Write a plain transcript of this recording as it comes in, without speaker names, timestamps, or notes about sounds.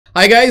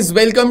Hi guys,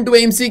 welcome to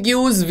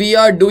MCQs. We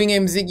are doing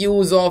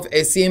MCQs of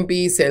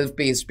SCMP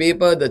self-paced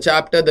paper. The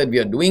chapter that we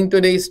are doing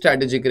today is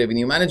Strategic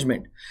Revenue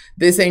Management.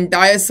 This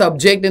entire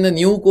subject in the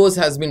new course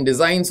has been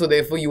designed so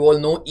therefore you all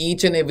know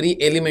each and every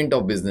element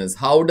of business.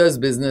 How does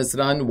business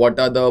run? What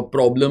are the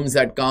problems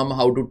that come?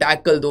 How to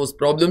tackle those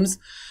problems?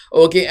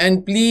 Okay,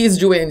 and please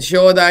do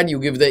ensure that you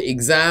give the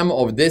exam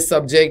of this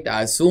subject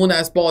as soon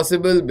as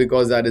possible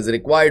because that is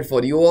required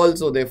for you all.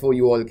 So therefore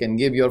you all can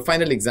give your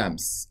final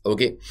exams.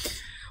 Okay.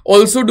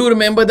 Also do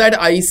remember that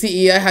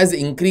ICAI has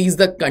increased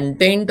the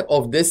content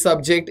of this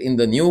subject in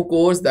the new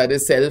course, that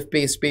is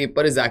self-paced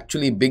paper is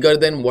actually bigger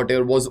than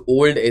whatever was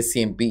old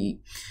SCMP.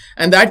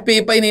 And that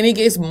paper in any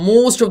case,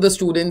 most of the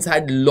students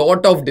had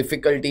lot of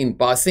difficulty in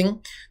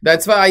passing.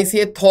 That's why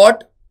ICAI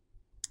thought,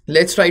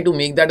 let's try to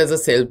make that as a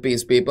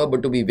self-paced paper.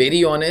 But to be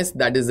very honest,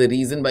 that is the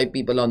reason why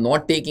people are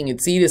not taking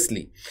it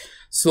seriously.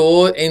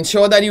 So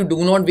ensure that you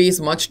do not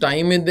waste much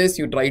time in this.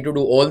 You try to do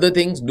all the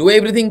things, do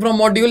everything from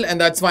module, and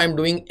that's why I'm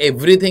doing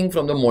everything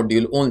from the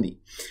module only.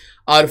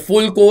 Our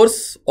full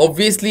course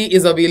obviously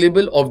is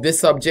available of this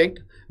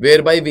subject,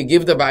 whereby we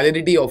give the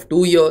validity of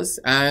 2 years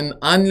and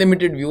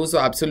unlimited views. So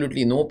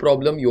absolutely no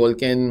problem. You all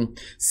can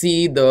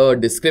see the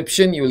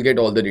description. You will get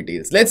all the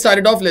details. Let's start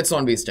it off. Let's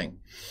not waste time.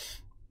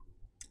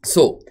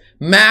 So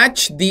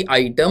match the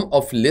item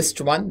of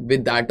list 1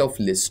 with that of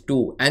list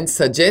 2 and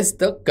suggest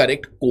the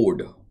correct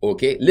code.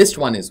 Okay, list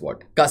 1 is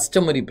what?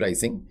 Customary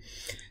pricing,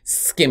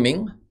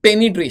 skimming,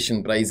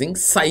 penetration pricing,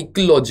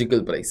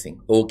 psychological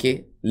pricing.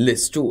 Okay,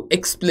 list 2,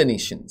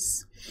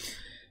 explanations.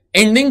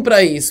 Ending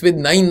price with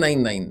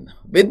 999,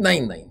 with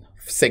 99.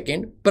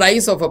 Second,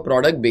 price of a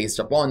product based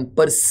upon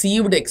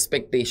perceived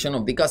expectation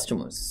of the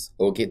customers.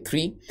 Okay,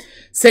 3,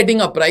 setting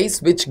a price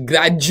which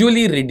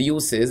gradually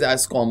reduces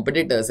as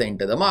competitors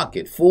enter the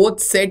market. 4th,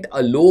 set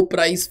a low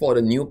price for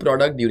a new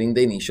product during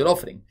the initial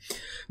offering.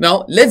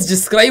 Now, let's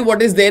describe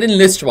what is there in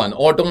list 1.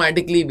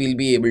 Automatically, we'll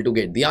be able to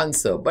get the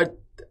answer. But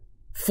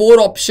 4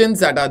 options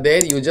that are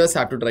there, you just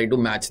have to try to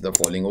match the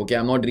following. Okay,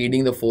 I'm not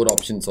reading the 4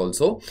 options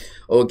also.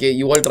 Okay,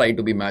 you all try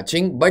to be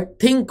matching. But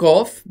think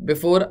of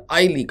before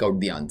I leak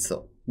out the answer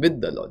with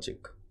the logic.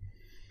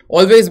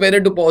 Always better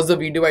to pause the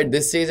video at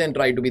this stage and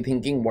try to be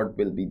thinking what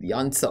will be the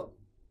answer.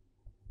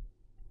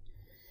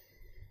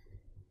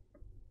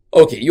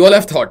 Okay, you all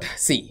have thought.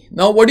 See,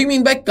 now what do you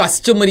mean by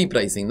customary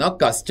pricing? Now,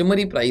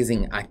 customary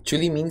pricing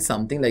actually means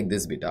something like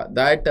this, beta.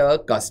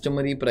 That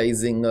customary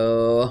pricing,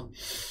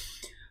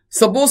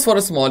 suppose for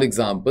a small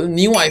example,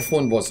 new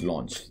iPhone was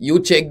launched.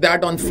 You check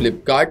that on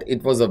Flipkart,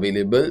 it was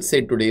available,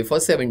 say today for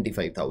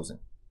 75,000.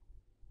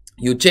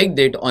 You checked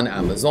it on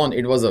Amazon,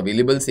 it was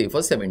available, say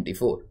for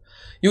 74.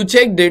 You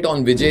checked it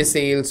on Vijay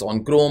Sales,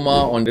 on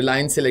Chroma, on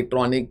Reliance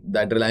Electronic,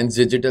 that Reliance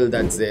Digital,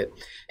 that's there.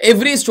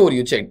 Every store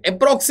you checked,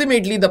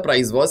 approximately the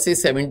price was say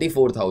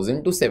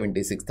 74,000 to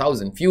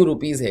 76,000, few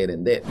rupees here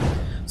and there.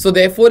 So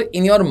therefore,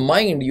 in your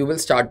mind, you will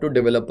start to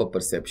develop a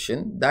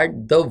perception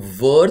that the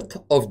worth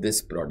of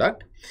this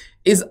product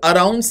is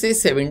around say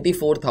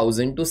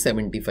 74,000 to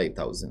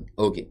 75,000.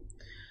 Okay.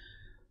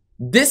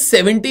 This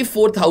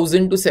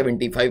 74,000 to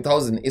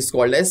 75,000 is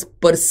called as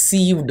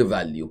perceived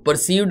value.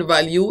 Perceived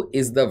value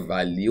is the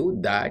value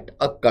that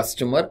a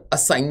customer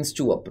assigns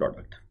to a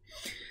product.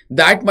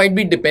 That might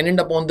be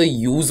dependent upon the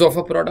use of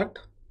a product.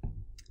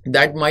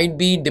 That might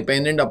be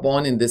dependent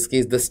upon, in this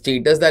case, the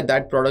status that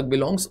that product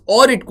belongs,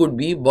 or it could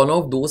be one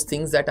of those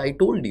things that I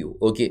told you.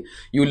 Okay,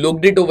 you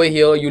looked it over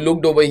here, you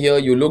looked over here,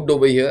 you looked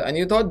over here, and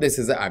you thought this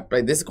is an ad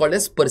price. This is called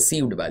as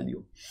perceived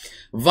value.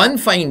 One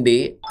fine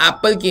day,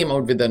 Apple came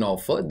out with an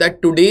offer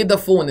that today the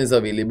phone is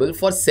available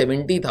for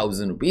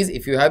 70,000 rupees.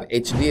 If you have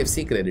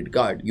HDFC credit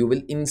card, you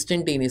will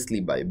instantaneously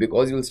buy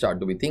because you will start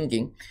to be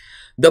thinking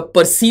the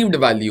perceived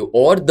value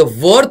or the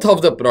worth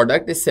of the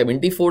product is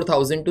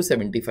 74,000 to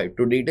 75.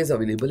 Today it is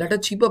available at a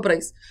cheaper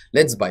price.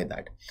 Let's buy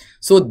that.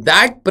 So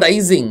that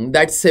pricing,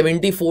 that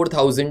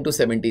 74,000 to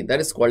 70, that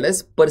is called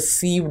as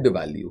perceived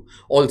value,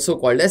 also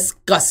called as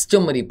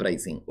customary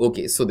pricing.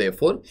 Okay, so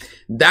therefore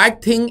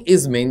that thing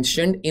is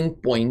mentioned in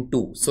point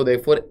 2. So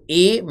therefore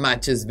A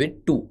matches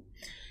with 2.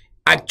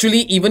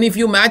 Actually, even if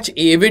you match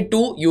A with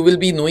 2, you will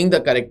be knowing the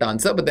correct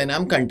answer, but then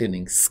I'm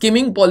continuing.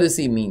 Skimming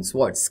policy means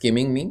what?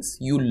 Skimming means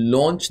you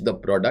launch the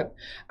product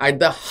at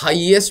the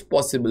highest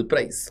possible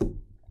price.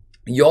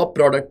 Your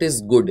product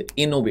is good,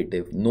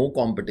 innovative, no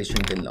competition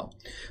till now.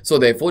 So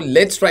therefore,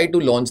 let's try to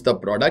launch the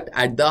product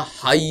at the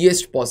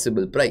highest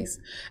possible price.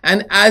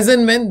 And as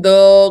and when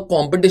the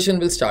competition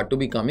will start to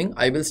be coming,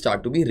 I will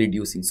start to be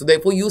reducing. So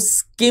therefore, you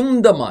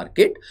skim the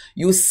market,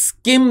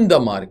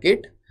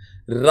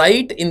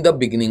 right in the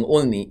beginning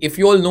only. If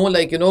you all know,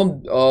 like, you know,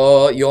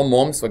 your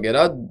moms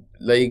vagera,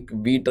 like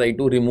we try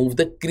to remove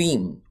the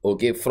cream,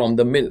 okay, from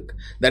the milk.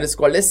 That is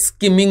called as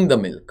skimming the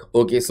milk.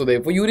 Okay, so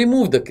therefore you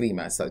remove the cream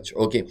as such.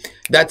 Okay,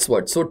 that's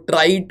what. So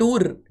try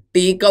to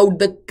take out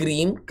the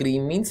cream.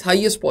 Cream means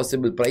highest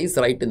possible price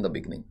right in the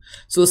beginning.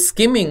 So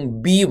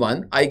skimming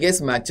B1, I guess,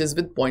 matches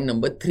with point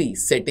number 3,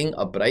 setting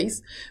a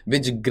price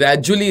which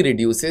gradually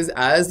reduces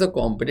as the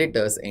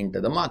competitors enter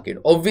the market.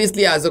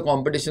 Obviously, as the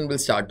competition will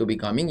start to be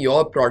coming,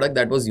 your product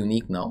that was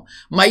unique now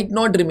might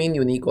not remain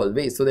unique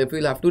always. So therefore,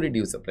 you'll have to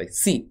reduce the price.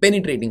 C,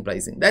 penetrating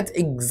pricing. That's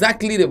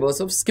exactly reverse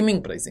of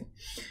skimming pricing.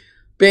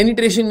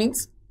 Penetration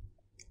means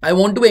I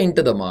want to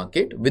enter the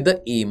market with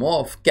the aim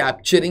of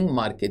capturing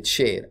market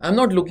share. I'm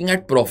not looking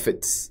at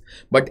profits,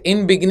 but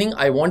in beginning,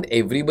 I want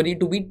everybody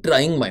to be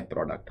trying my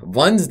product.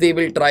 Once they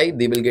will try,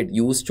 they will get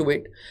used to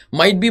it.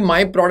 Might be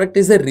my product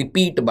is a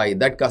repeat buy,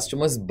 that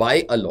customers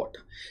buy a lot.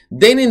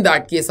 Then in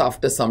that case,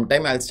 after some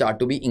time, I'll start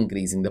to be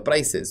increasing the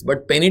prices.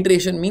 But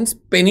penetration means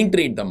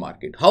penetrate the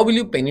market. How will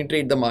you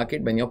penetrate the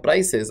market when your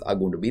prices are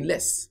going to be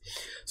less?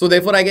 So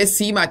therefore, I guess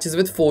C matches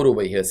with 4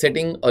 over here,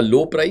 setting a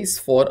low price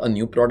for a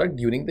new product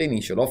during the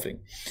initial offering.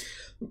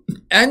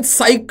 And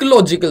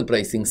psychological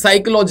pricing.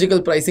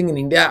 Psychological pricing in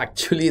India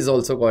actually is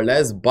also called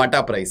as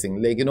Bata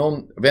pricing. Like, you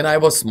know, when I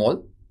was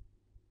small,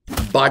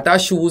 Bata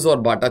shoes or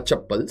Bata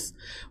chappals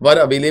were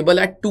available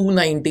at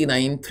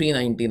 299,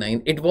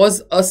 399. It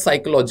was a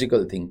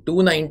psychological thing.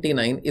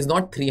 299 is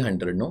not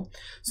 300, no?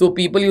 So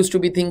people used to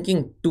be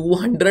thinking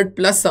 200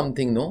 plus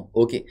something, no?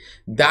 Okay,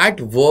 that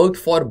worked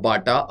for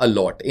Bata a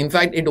lot. In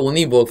fact, it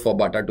only worked for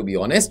Bata, to be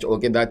honest.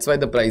 Okay, that's why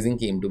the pricing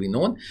came to be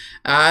known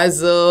as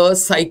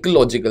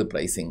psychological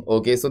pricing.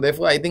 Okay, so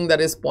therefore, I think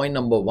that is point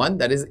number 1,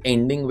 that is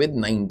ending with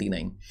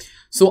 99.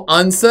 So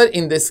answer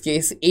in this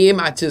case, A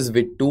matches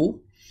with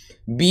 2.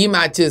 B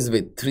matches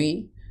with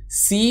 3,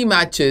 C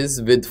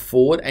matches with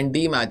 4 and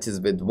D matches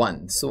with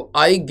 1. So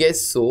I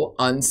guess so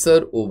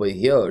answer over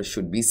here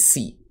should be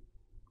C.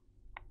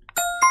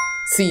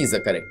 C is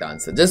the correct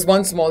answer. Just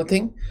one small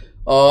thing.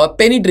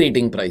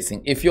 Penetrating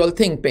pricing. If you all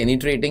think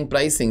penetrating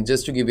pricing,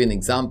 just to give you an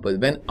example,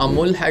 when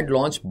Amul had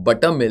launched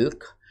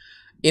buttermilk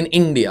in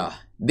India,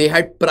 they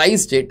had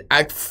priced it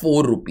at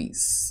 4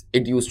 rupees.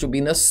 It used to be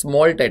in a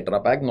small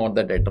Tetra pack, not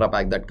the Tetra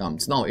pack that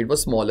comes now. It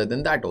was smaller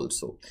than that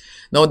also.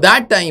 Now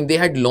that time they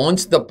had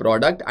launched the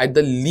product at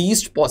the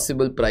least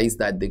possible price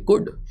that they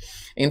could.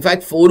 In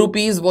fact, 4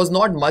 rupees was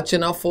not much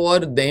enough for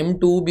them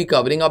to be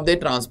covering up their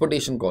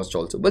transportation cost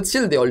also. But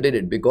still they all did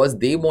it because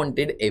they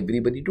wanted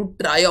everybody to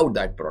try out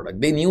that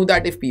product. They knew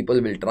that if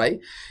people will try,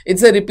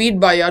 it's a repeat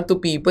buy to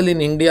people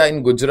in India,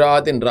 in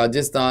Gujarat, in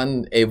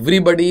Rajasthan.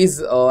 Everybody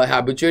is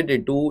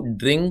habituated to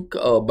drink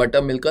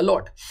buttermilk a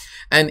lot.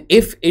 And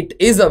if it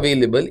is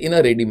available in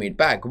a ready-made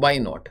pack, why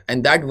not?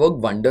 And that worked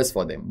wonders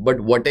for them. But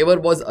whatever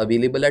was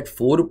available at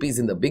 4 rupees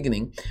in the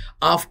beginning,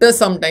 after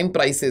some time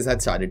prices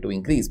had started to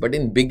increase. But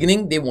in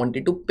beginning, they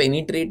wanted to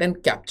penetrate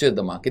and capture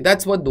the market.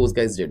 That's what those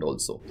guys did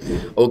also.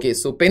 Okay,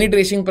 so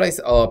penetration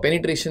pricing,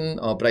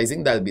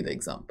 that'll be the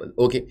example.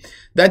 Okay,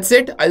 that's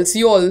it. I'll see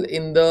you all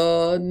in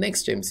the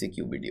next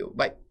MCQ video.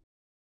 Bye.